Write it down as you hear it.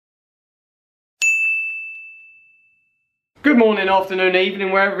Good morning, afternoon,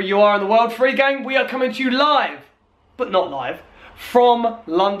 evening, wherever you are in the world. Freegang, we are coming to you live, but not live, from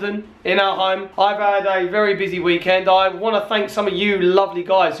London in our home. I've had a very busy weekend. I want to thank some of you lovely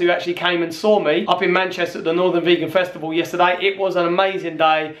guys who actually came and saw me up in Manchester at the Northern Vegan Festival yesterday. It was an amazing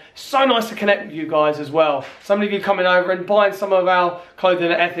day. So nice to connect with you guys as well. Some of you coming over and buying some of our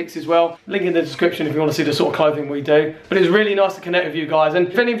clothing at Ethics as well. Link in the description if you want to see the sort of clothing we do. But it was really nice to connect with you guys. And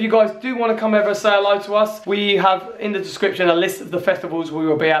if any of you guys do want to come over and say hello to us, we have in the description a list of the festivals we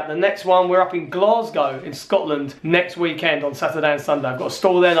will be at. The next one, we're up in Glasgow in Scotland next weekend on Saturday and Sunday. I've got a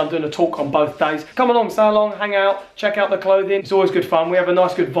stall there and I'm doing a talk on both days. Come along, say along, hang out, check out the clothing. It's always good fun. We have a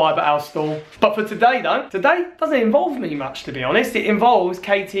nice good vibe at our stall. But for today though, today doesn't involve me much, to be honest. It involves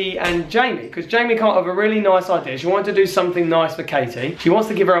Katie and Jamie, because Jamie came up with a really nice idea. She wanted to do something nice for Katie. She wants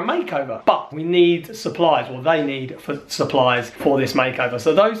to give her a makeover, but we need supplies, or they need supplies for this makeover.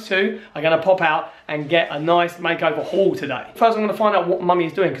 So those two are going to pop out and get a nice makeover haul today. First I'm going to find out what Mummy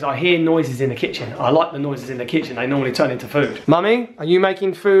is doing, because I hear noises in the kitchen. I like the noises in the kitchen. They normally turn into food. Mummy, are you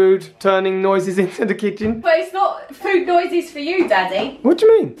making food turning noises into the kitchen? But it's not food noises for you, Daddy. What do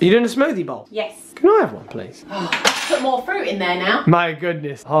you mean? Are you doing a smoothie bowl? Yes. Can I have one, please? Put more fruit in there now. My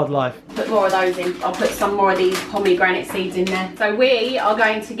goodness, hard life. Put more of those in. I'll put some more of these pomegranate seeds in there. So we are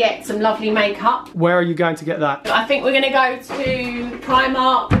going to get some lovely makeup. Where are you going to get that? I think we're going to go to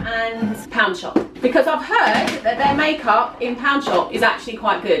Primark and Pound Shop, because I've heard that their makeup in Pound Shop is actually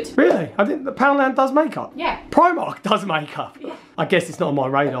quite good. Really? I didn't. The Poundland does makeup? Yeah. Primark does makeup? Yeah. I guess it's not on my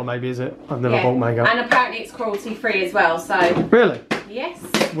radar, maybe, is it? I've never bought makeup. And apparently it's cruelty free as well, so. Really? Yes.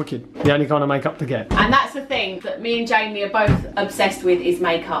 Wicked. The only kind of makeup to get. And that's the thing that me and Jamie are both obsessed with, is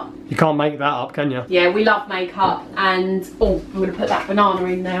makeup. You can't make that up, can you? Yeah, we love makeup. And oh, I'm going to put that banana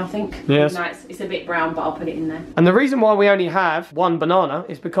in there, I think. Yes. No, it's a bit brown, but I'll put it in there. And the reason why we only have one banana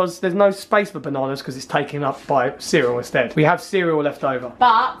is because there's no space for bananas, because it's taken up by cereal instead. We have cereal left over.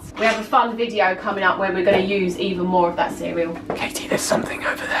 But we have a fun video coming up where we're going to use even more of that cereal. Katie, there's something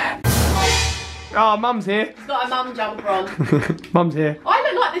over there. Oh, Mum's here. She's got a mum jumper on. Mum's here. I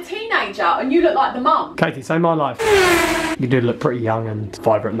look like the teenager and you look like the mum. Katie, say my life. You do look pretty young and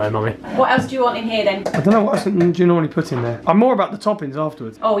vibrant though, Mummy. What else do you want in here then? I don't know, what else do you normally put in there? I'm more about the toppings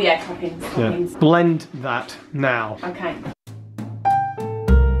afterwards. Oh yeah, toppings. Yeah. Blend that now. Okay.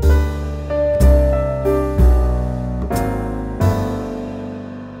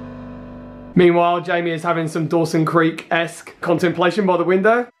 Meanwhile, Jamie is having some Dawson Creek-esque contemplation by the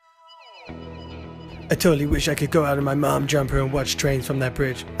window. I totally wish I could go out in my mom jumper and watch trains from that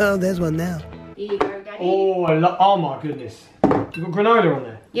bridge. Oh, there's one now. Here you go, Daddy. Oh my goodness. You've got granola on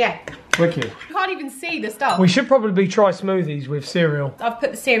there? Yeah. Wicked. You can't even see the stuff. We should probably try smoothies with cereal. I've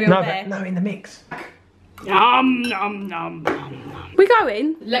put the cereal there. No, in the mix. Yum, yum, yum, yum. We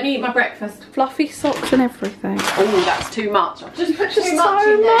going? Let me eat my breakfast. Fluffy socks and everything. Oh, that's too much. I've just put too much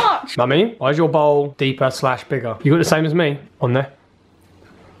so in there. much. Mummy, why is your bowl deeper / bigger? You got the same as me on there?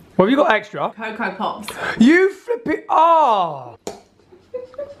 What have you got extra? Cocoa Pops. You flip it. Oh.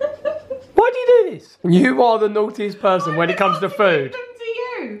 Why do you do this? You are the naughtiest person when it comes to food. I forgot to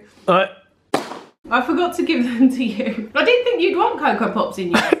give them to you. Uh, I forgot to give them to you. I didn't think you'd want Cocoa Pops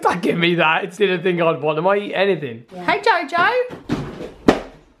in yours. Don't give me that. It's the thing I'd want. I might eat anything. Yeah. Hey Jojo.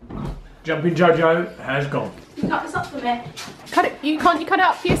 Jumping Jojo has gone. Cut this up for me. Cut it. You cut it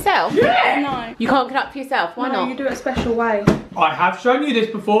up for yourself? Yeah. No. You can't cut it up for yourself. Why not? You do it a special way. I have shown you this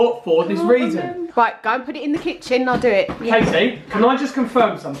before for this reason. Right, go and put it in the kitchen. I'll do it. Katie, can I just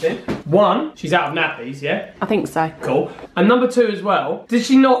confirm something? One, she's out of nappies, yeah? I think so. Cool. And number two as well, did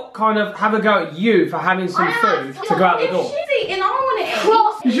she not kind of have a go at you for having some food to go out the door? She's eating, I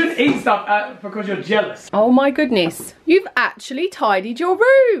want it. You shouldn't eat stuff because you're jealous. Oh my goodness. You've actually tidied your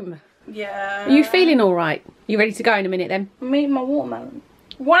room. Yeah. Are you feeling all right? You ready to go in a minute then? I'm eating my watermelon.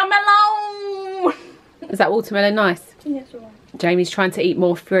 Watermelon! Is that watermelon nice? Yes, all right. Jamie's trying to eat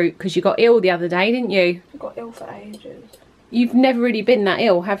more fruit because you got ill the other day, didn't you? I got ill for ages. You've never really been that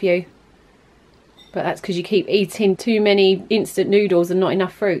ill, have you? But that's because you keep eating too many instant noodles and not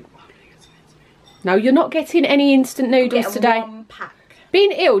enough fruit. No, you're not getting any instant noodles today. One pack.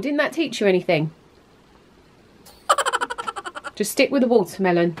 Being ill, didn't that teach you anything? Just stick with the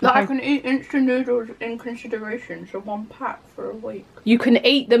watermelon. Like I can eat instant noodles in consideration, so 1 pack for a week. You can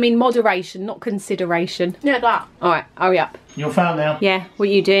eat them in moderation, not consideration. Yeah, that. Alright, hurry up. You're found now. Yeah, what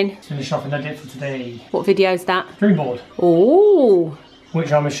are you doing? Finish shopping I did for today. What video is that? Dream board, Oh,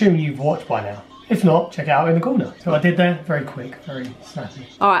 which I'm assuming you've watched by now. If not, check it out in the corner. So I did there, very quick, very snappy.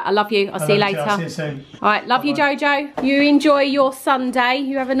 alright, I love you. I'll see you later. I'll see you soon. Alright, love you, Jojo. You enjoy your Sunday.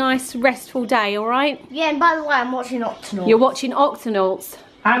 You have a nice, restful day, alright? Yeah, and by the way, I'm watching Octonauts. You're watching Octonauts.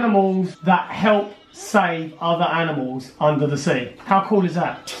 animals that help save other animals under the sea. How cool is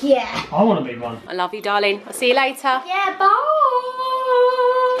that? Yeah. I want to be one. I love you, darling. I'll see you later. Yeah, bye.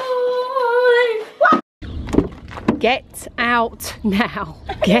 Get out now.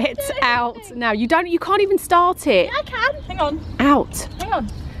 Get out now. You can't even start it. I can. Hang on. Out. Hang on.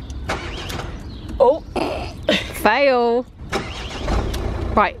 Oh. Fail.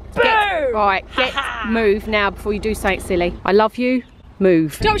 Right. Move now before you do something silly. I love you.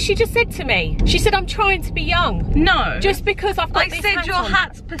 Move. Do you know what she just said to me? She said I'm trying to be young. No. Just because I've got this hat on. I said your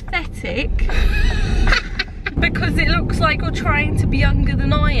hat's pathetic. Because it looks like you're trying to be younger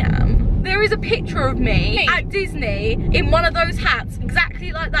than I am. There is a picture of me at Disney in one of those hats,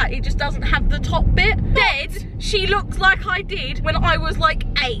 exactly like that. It just doesn't have the top bit. Dead, she looks like I did when I was like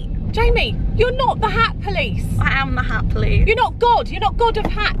 8. Jamie, you're not the hat police. I am the hat police. You're not God. You're not God of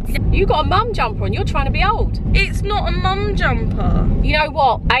hats. You got a mum jumper on. You're trying to be old. It's not a mum jumper. You know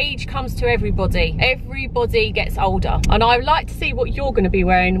what? Age comes to everybody. Everybody gets older. And I would like to see what you're going to be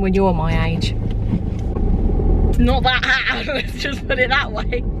wearing when you're my age. Not that hat. Let's just put it that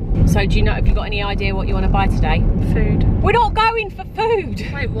way. So do you know, have you got any idea what you want to buy today? Food. We're not going for food.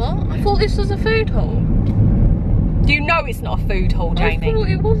 Wait, what? I thought this was a food haul. You know it's not a food haul, Jamie. I thought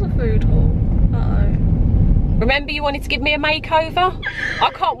it was a food haul. Uh-oh. Remember you wanted to give me a makeover? I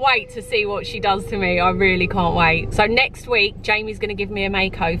can't wait to see what she does to me. I really can't wait. So next week, Jamie's going to give me a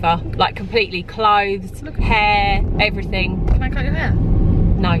makeover. Like completely clothed, hair, everything. Can I cut your hair?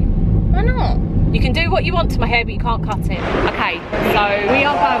 No. Why not? You can do what you want to my hair, but you can't cut it. Okay, so we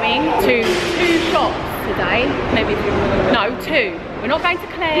are going to 2 shops today. Maybe 3. No, 2. We're not going to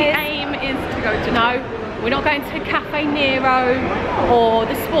Claire's. The aim is to go to... No. We're not going to Cafe Nero or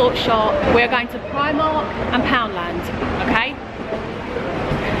the sports shop. We're going to Primark and Poundland, okay?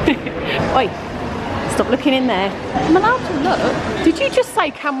 Oi, stop looking in there. I'm allowed to look. Did you just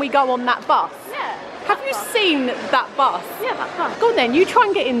say, can we go on that bus? Yeah. Have you seen that bus? Yeah, that bus. Go on then, you try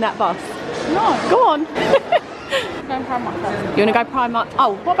and get in that bus. No. Go on. Going Primark first. You want to go Primark?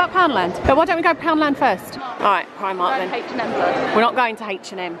 Oh, what about Poundland? So why don't we go Poundland first? No. Alright, Primark then. H&M first. We're not going to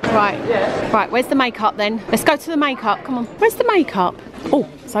H&M. Right. Yeah. Right, where's the makeup then? Let's go to the makeup. Come on. Where's the makeup? Oh,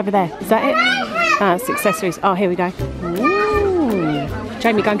 it's over there. Is that it? Ah, it's accessories. Oh, here we go. Ooh.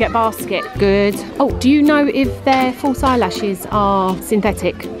 Jamie, go and get a basket. Good. Oh, do you know if their false eyelashes are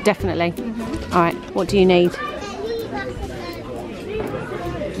synthetic? Definitely. Mm-hmm. Alright, what do you need?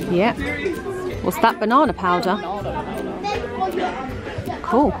 Yeah. What's that? Banana powder?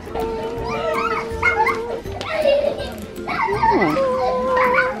 Cool.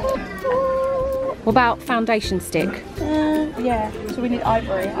 What about foundation stick? Yeah. So we need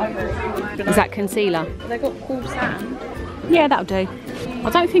ivory. Is that concealer? They got cool sand. Yeah, that'll do. I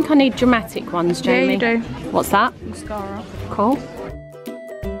don't think I need dramatic ones, Jamie. Yeah, you do. What's that? Mascara. Cool.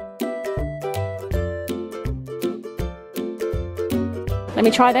 Let me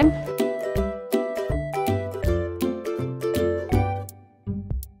try them.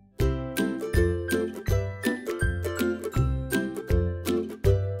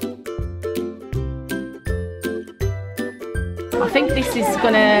 I think this is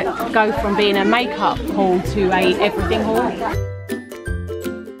gonna go from being a makeup haul to a everything haul.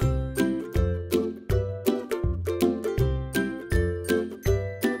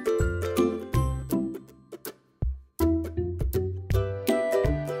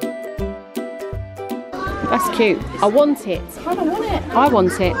 That's cute. I want it. I don't want it. I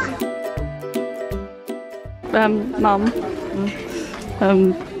want it. Mum.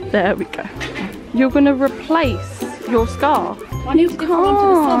 There we go. You're gonna replace your scarf. I need a different one for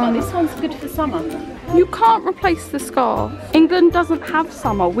the summer. This one's good for summer. You can't replace the scarf. England doesn't have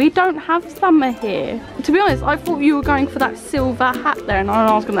summer. We don't have summer here. To be honest, I thought you were going for that silver hat there, and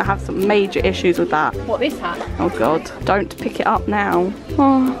I was going to have some major issues with that. What, this hat? Oh God, don't pick it up now.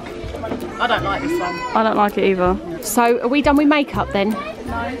 Oh. I don't like this one. I don't like it either. So, are we done with makeup then?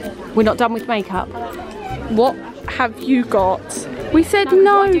 No. We're not done with makeup? What have you got? We said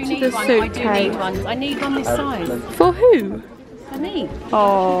no to the suitcase. I do need one. I need one this size. For who? For me.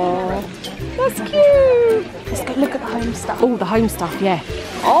 Oh, that's cute. Let's go look at the home stuff. Oh, the home stuff, yeah.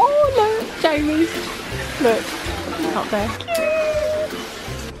 Oh, look, Jamie's. Look, up there.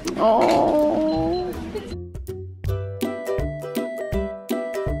 Oh.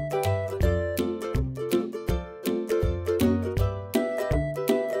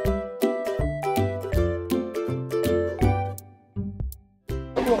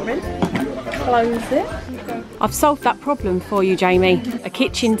 Close it. I've solved that problem for you, Jamie. A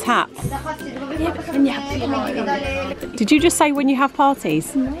kitchen tap. Yeah, but when you have parties. Did you just say when you have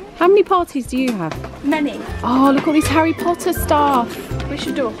parties? No. How many parties do you have? Many. Oh, look at all this Harry Potter stuff. We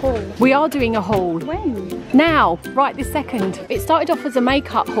should do a haul. We are doing a haul. When? Now, right this second. It started off as a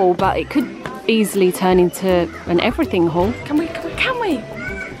makeup haul, but it could easily turn into an everything haul. Can I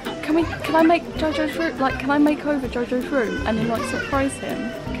make Jojo's room? Like, can I make over Jojo's room and then like surprise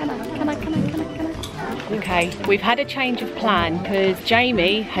him? Can I? Okay, we've had a change of plan because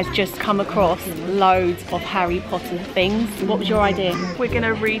Jamie has just come across loads of Harry Potter things. What was your idea? We're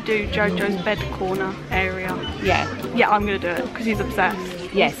gonna redo Jojo's bed corner area. Yeah. Yeah, I'm gonna do it because he's obsessed.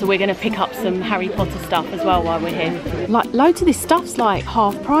 Yeah, so we're going to pick up some Harry Potter stuff as well while we're here. Like, loads of this stuff's like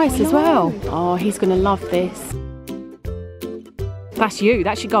half price as well. Oh, he's going to love this. That's you.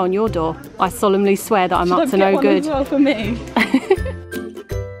 That should go on your door. I solemnly swear that I'm up to no good. As well for me.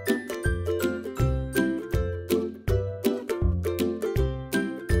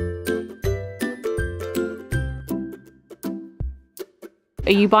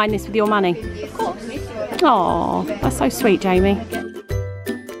 Are you buying this with your money? Of course. Oh, that's so sweet, Jamie.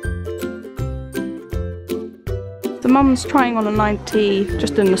 The mum's trying on a 90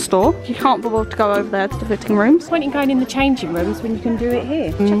 just in the store. You can't bother to go over there to the fitting rooms. Why don't you go in the changing rooms when you can do it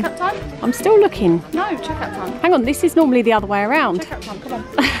here? Check-out time? I'm still looking. No, check-out time. Hang on, this is normally the other way around. Check-out time, come on.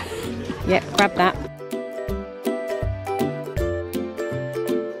 Yep, grab that.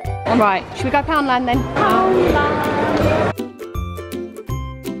 Right, should we go Poundland then? Poundland.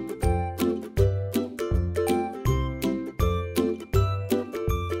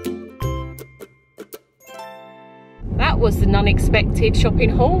 That was an unexpected shopping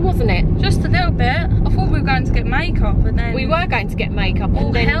haul, wasn't it? Just a little bit. I thought we were going to get makeup and then... We were going to get makeup all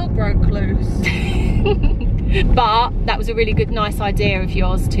and then... hell broke loose. But that was a really good, nice idea of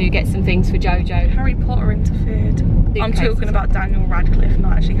yours to get some things for Jojo. Harry Potter interfered. I'm talking about Daniel Radcliffe,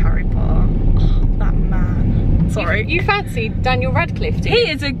 not actually Harry Potter. Oh, that man. Sorry. You fancied Daniel Radcliffe, did you?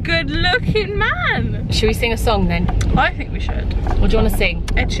 He is a good looking man. Should we sing a song then? I think we should. What do you want to sing?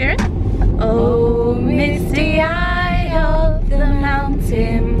 Ed Sheeran? Oh, misty eye of the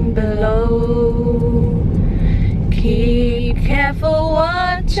mountain below, keep careful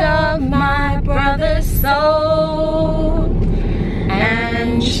watch of my brother's soul,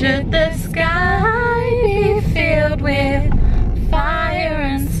 and should the sky be filled with fire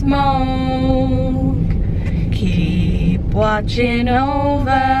and smoke, keep watching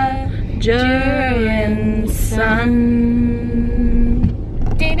over during the sun.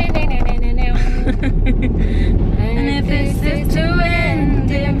 And if this is to end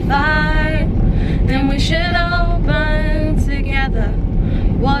in fire, then we should all burn together.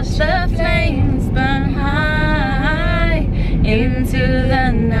 Watch the flames burn high into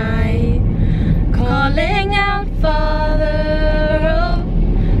the night, calling out, Father, oh,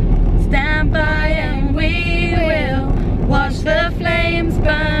 stand by and we will watch the flames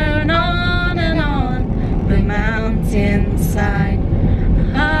burn on and on the mountainside.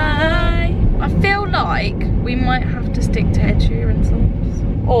 I feel like we might have to stick to Ed Sheeran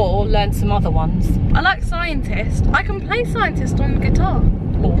songs. Or learn some other ones. I like Scientist. I can play Scientist on the guitar.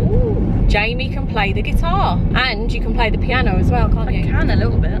 Oh, Jamie can play the guitar. And you can play the piano as well, can't you? I can a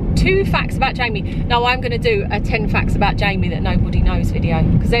little bit. 2 facts about Jamie. No, I'm going to do a 10 facts about Jamie that nobody knows video.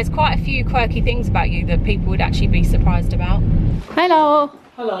 Because there's quite a few quirky things about you that people would actually be surprised about. Hello.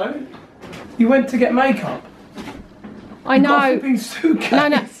 Hello. You went to get makeup? I know. Got a flipping suitcase.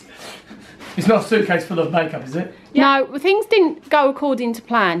 No. It's not a suitcase full of makeup, is it? Yeah. No, things didn't go according to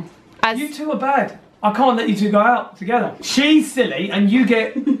plan. You two are bad. I can't let you two go out together. She's silly and you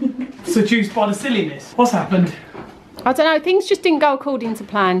get seduced by the silliness. What's happened? I don't know, things just didn't go according to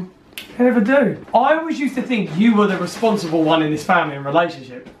plan. They never do. I always used to think you were the responsible one in this family and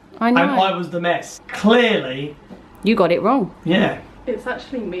relationship. I know. And I was the mess. Clearly. You got it wrong. Yeah. It's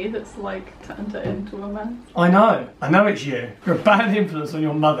actually me that's like turned it into a mess. I know it's you. You're a bad influence on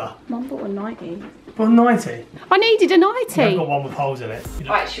your mother. Mum bought a 90. But a 90? I needed a 90. I've got one with holes in it.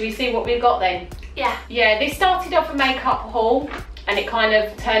 Right, should we see what we've got then? Yeah. Yeah, this started off a makeup haul and it kind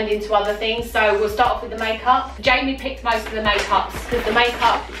of turned into other things. So we'll start off with the makeup. Jamie picked most of the makeups because the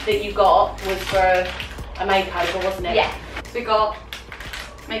makeup that you got was for a makeover, wasn't it? Yeah. So we got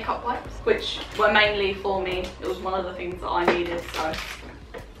makeup wipes, which were mainly for me. It was one of the things that I needed, so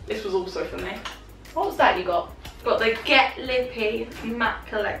this was also for me. What was that you got? Got the Get Lippy matte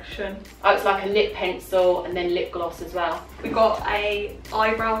collection. Oh, it's like a lip pencil and then lip gloss as well. We got a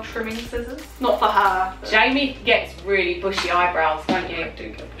eyebrow trimming scissors. Not for her. Jamie gets really bushy eyebrows, don't you? I do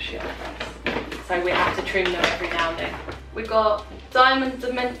get bushy eyebrows. So we have to trim them every now and then. We got Diamond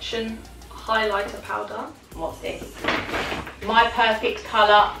Dimension highlighter powder. What's this? My Perfect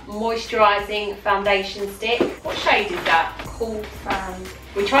Colour Moisturising Foundation Stick. What shade is that? Cool Sand.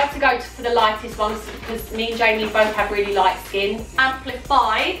 We tried to go for the lightest ones because me and Jamie both have really light skin.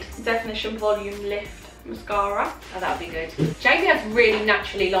 Amplified Definition Volume Lift mascara. Oh, that would be good. Jamie has really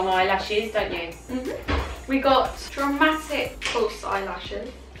naturally long eyelashes, don't you? We got Dramatic False Eyelashes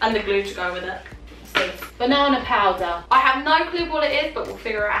and the glue to go with it. Banana powder. I have no clue what it is, but we'll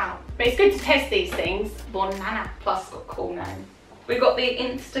figure it out. But it's good to test these things. Banana. Plus, got a cool name. We got the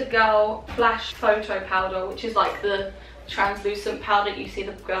Instagirl Flash Photo Powder, which is like the translucent powder you see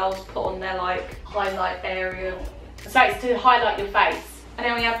the girls put on their like highlight area. So it's to highlight your face. And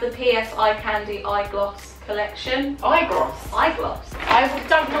then we have the PS Eye Candy Eye Gloss collection. Eye gloss. Eye gloss. I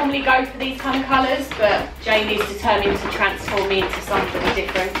don't normally go for these kind of colours, but Jamie's determined to transform me into something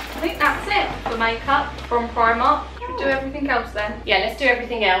different. I think that's it for makeup from Primark. Should we do everything else then? Yeah, let's do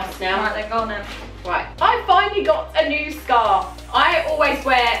everything else now. Right, then go on then. Right, I finally got a new scarf. I always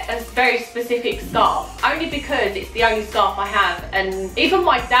wear a very specific scarf, only because it's the only scarf I have, and even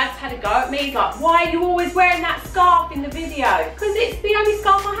my dad's had a go at me. He's like, why are you always wearing that scarf in the video? Because it's the only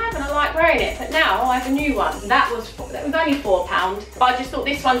scarf I have and I like wearing it, but now I have a new one. That was only £4, but I just thought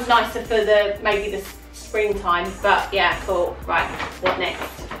this one's nicer for maybe the springtime, but yeah, cool. Right, what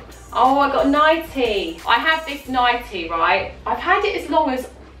next? Oh, I got a nightie. I have this nightie, right? I've had it as long as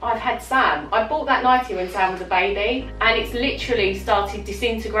I've had Sam. I bought that nightie when Sam was a baby and it's literally started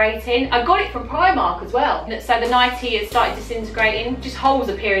disintegrating. I got it from Primark as well. So the nightie has started disintegrating, just holes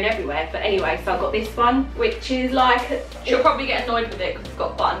appearing everywhere. But anyway, so I've got this one, which is like... She'll probably get annoyed with it because it's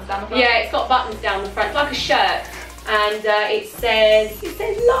got buttons down the front. Yeah, it's got buttons down the front. It's like a shirt. And it says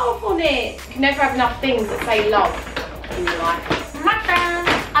love on it. You can never have enough things that say love in your life. My friends,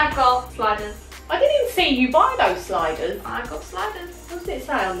 I've got sliders. I didn't even see you buy those sliders. I've got sliders. What does it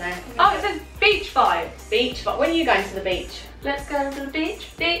say on there? Oh, it says beach vibes. Beach vibes. When are you going to the beach? Let's go to the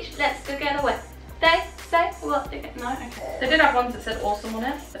beach. Beach, let's go get away. They say what they get. No, okay. They did have ones that said awesome on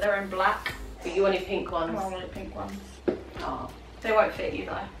it, but they're in black. But you wanted pink ones. I wanted pink ones. Oh. They won't fit you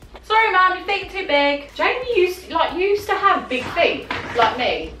though. Sorry, Mum, your feet are too big. Jamie used to have big feet, like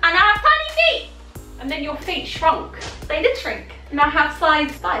me. And I have tiny feet. And then your feet shrunk. They did shrink. And I have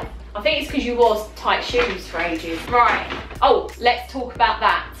size 5. I think it's because you wore tight shoes for ages. Right. Oh, let's talk about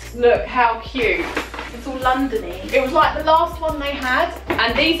that. Look how cute. It's all London-y. It was like the last one they had.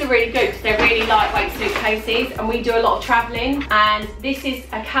 And these are really good because they're really lightweight suitcases and we do a lot of travelling. And this is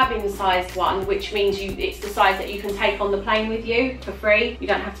a cabin sized one, which means it's the size that you can take on the plane with you for free. You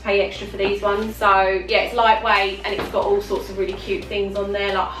don't have to pay extra for these ones. So yeah, it's lightweight and it's got all sorts of really cute things on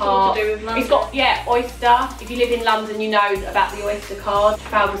there, like hearts. To do with London. It's got, yeah, Oyster. If you live in London, you know about the Oyster card.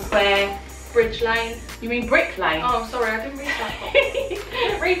 Trafalgar Square. Bridge Lane. You mean Brick Lane? Oh, sorry, I didn't read that properly. I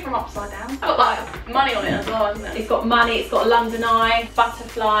didn't read from upside down. It's got like money on it as well, hasn't it? It's got money, it's got a London Eye,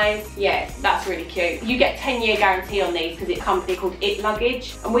 butterflies. Yeah, that's really cute. You get 10-year guarantee on these because it's a company called It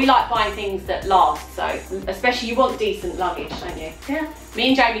Luggage. And we like buying things that last, so especially you want decent luggage, don't you? Yeah. Me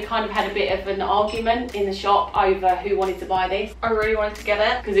and Jamie kind of had a bit of an argument in the shop over who wanted to buy this. I really wanted to get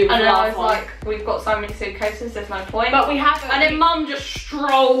it. Because it was and the then I last was one. like, we've got so many suitcases, there's no point. But we haven't. And then Mum just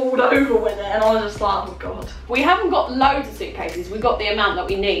strolled over with it and I was just like, oh God. We haven't got loads of suitcases. We've got the amount that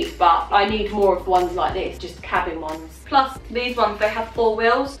we need, but I need more of ones like this, just cabin ones. Plus, these ones, they have 4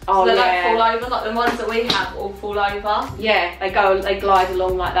 wheels. Oh, so they yeah. don't fall over, like the ones that we have all fall over. Yeah, they glide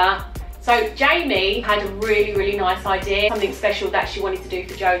along like that. So Jamie had a really, really nice idea, something special that she wanted to do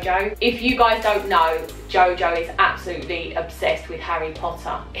for Jojo. If you guys don't know, Jojo is absolutely obsessed with Harry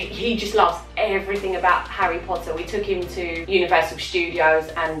Potter. He just loves everything about Harry Potter. We took him to Universal Studios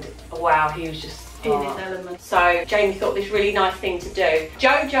and wow, he was just in his element. So Jamie thought this really nice thing to do.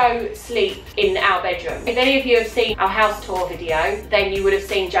 Jojo sleeps in our bedroom. If any of you have seen our house tour video, then you would have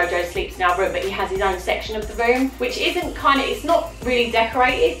seen Jojo sleeps in our room, but he has his own section of the room, which isn't it's not really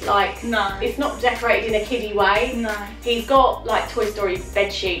decorated, like, no. It's not decorated in a kiddie way. No. He's got like Toy Story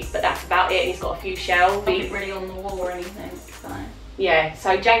bed sheets, but that's about it, and he's got a few shelves. Nothing really on the wall or anything, so. Yeah,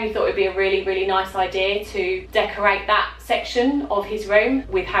 so Jamie thought it'd be a really, really nice idea to decorate that section of his room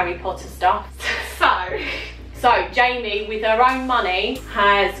with Harry Potter stuff. So Jamie, with her own money,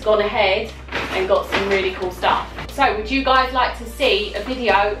 has gone ahead and got some really cool stuff. So would you guys like to see a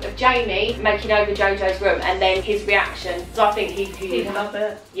video of Jamie making over Jojo's room and then his reaction? Because I think he'd love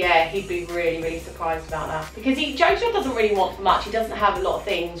it. Yeah, he'd be really, really surprised about that. Because Jojo doesn't really want much. He doesn't have a lot of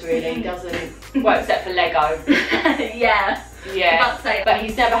things really. He doesn't, well, except for Lego. Yeah. Yeah, About to say, but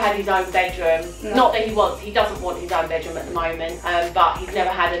he's never had his own bedroom. No. Not that he doesn't want his own bedroom at the moment, but he's never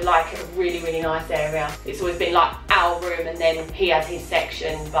had a really, really nice area. It's always been like our room and then he has his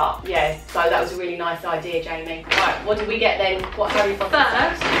section, but yeah, so that was a really nice idea, Jamie. Right, what did we get then? What Harry Potter?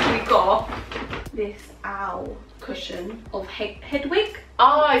 First, we got this owl cushion of Hedwig.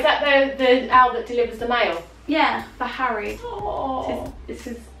 Oh, is that the owl that delivers the mail? Yeah, for Harry. Oh. It's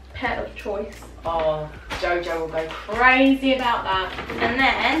his pet of choice. Oh, Jojo will go crazy about that. And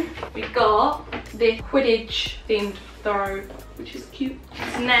then we got the Quidditch themed throw, which is cute.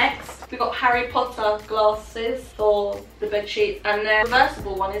 Next, we got Harry Potter glasses for the bed sheets, and they're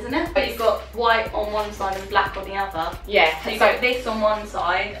reversible one, isn't it? But you've got white on one side and black on the other. Yeah. So you've got this on one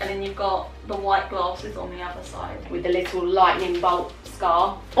side, and then you've got the white glasses on the other side. With the little lightning bolt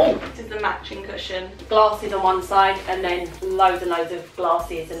scar. Oh, this is the matching cushion. Glasses on one side, and then loads and loads of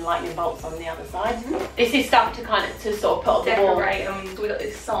glasses and lightning bolts on the other side. This is stuff to kind of sort of put on the wall. Decorate, and we got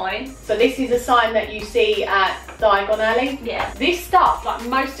this sign. So this is a sign that you see at Diagon Alley. Yeah. This stuff, like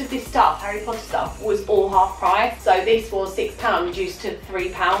most of this stuff, Harry Potter stuff, was all half price. So this was £6 reduced to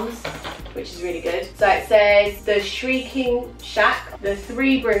 £3, which is really good. So it says the Shrieking Shack, the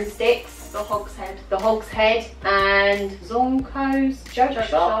 3 broomsticks, The Hogshead. The Hogshead, and Zonko's Joke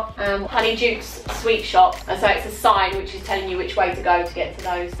Shop, Honey Duke's Sweet Shop. And so it's a sign which is telling you which way to go to get to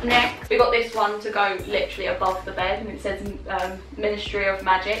those. Next, we got this one to go literally above the bed, and it says Ministry of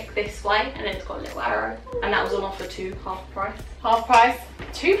Magic this way, and then it's got a little arrow. And that was on offer to half price. Half price,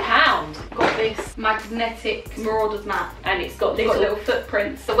 £2. Got this magnetic Marauders map, And it's got little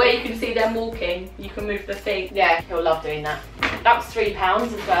footprints. So where you can see them walking, you can move the feet. Yeah, he'll love doing that. That was £3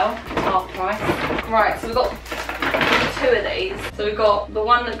 as well, half price. Right, so we've got 2 of these. So we've got the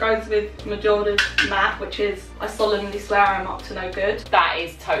one that goes with Majora's map, which is, I solemnly swear I'm up to no good. That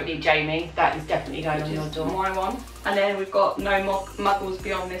is totally Jamie. That is definitely going on your door. My one. And then we've got No Muggles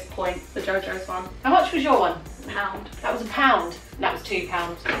Beyond This Point, the JoJo's one. How much was your one? £1. That was £1. That was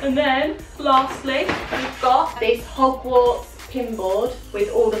 £2. And then, lastly, we've got This Hogwarts pinboard with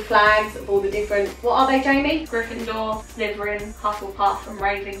all the flags of all the different, what are they, Jamie? Gryffindor, Slytherin, Hufflepuff and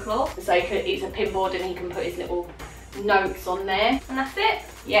Ravenclaw. So it's a pinboard and he can put his little notes on there. And that's it.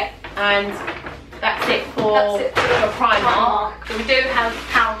 Yep. And that's it for Primark. So we do have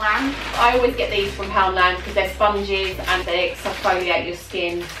Poundland. I always get these from Poundland because they're sponges and they exfoliate your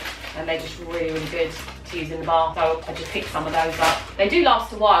skin, and they're just really, really good to use in the bath. So I just pick some of those up. They do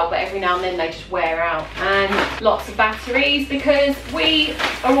last a while, but every now and then they just wear out. And lots of batteries because we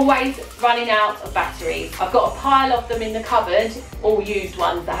are always running out of batteries. I've got a pile of them in the cupboard, all used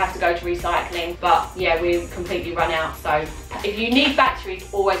ones that have to go to recycling. But yeah, we completely run out. So if you need batteries,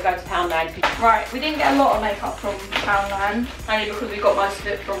 always go to Poundland. Right, we didn't get a lot of makeup from Poundland, only because we got most of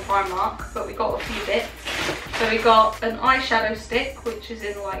it from Primark, but we got a few bits. So we got an eyeshadow stick, which is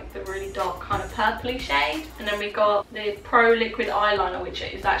in like the really dark kind of purpley shade. And then we got the Pro Liquid Eyeliner, which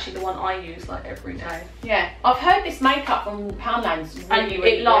is actually the one I use like every day. Yeah, I've heard this makeup from Poundland's really, And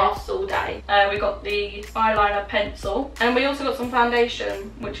really it lasts all day. We got the eyeliner pencil. And we also got some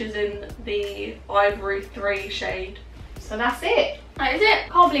foundation, which is in the Ivory 3 shade. So that's it. That is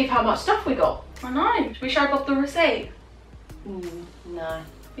it. Can't believe how much stuff we got. I know. Should we show Bob the receipt? No.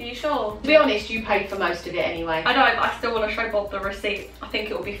 Are you sure? To be honest, you paid for most of it anyway. I know, but I still want to show Bob the receipt. I think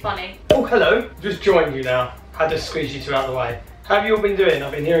it will be funny. Oh, hello. Just joined you now. Had to squeeze you two out of the way. How have you all been doing?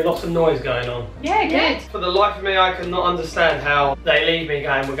 I've been hearing lots of noise going on. Yeah, good. For the life of me, I cannot understand how they leave me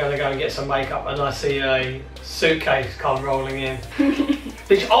going, we're going to go and get some makeup, and I see a suitcase come rolling in.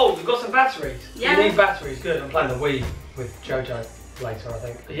 Oh, we've got some batteries. Yeah. You need batteries, good. I'm playing the Wii with Jojo later, I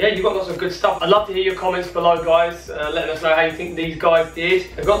think. But yeah, you've got lots of good stuff. I'd love to hear your comments below, guys, letting us know how you think these guys did.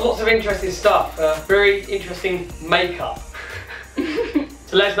 They've got lots of interesting stuff, very interesting makeup.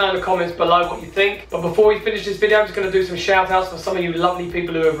 So let us know in the comments below what you think. But before we finish this video, I'm just going to do some shout outs for some of you lovely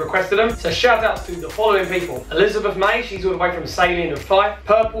people who have requested them. So shout outs to the following people. Elizabeth May, she's all the way from Salient and Fife.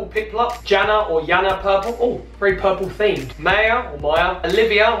 Purple Piplup, Jana or Yana Purple, oh, very purple themed. Maya or Maya,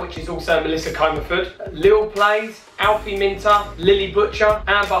 Olivia, which is also Melissa Comerford, Lil Plays, Alfie Minter, Lily Butcher,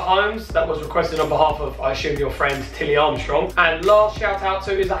 Amber Holmes, that was requested on behalf of, I assume, your friend Tilly Armstrong. And last shout out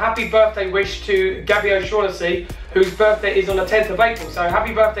to is a happy birthday wish to Gabby O'Shaughnessy, whose birthday is on the 10th of April. So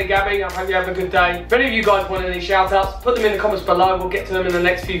happy birthday, Gabby. I hope you have a good day. If any of you guys want any shout outs, put them in the comments below. We'll get to them in the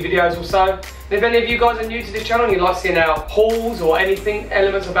next few videos or so. And if any of you guys are new to this channel and you like seeing our hauls or anything,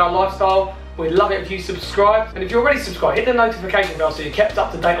 elements of our lifestyle, we'd love it if you subscribe. And if you're already subscribed, hit the notification bell so you're kept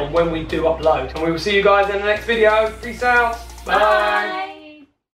up to date on when we do upload. And we will see you guys in the next video. Peace out. Bye. Bye.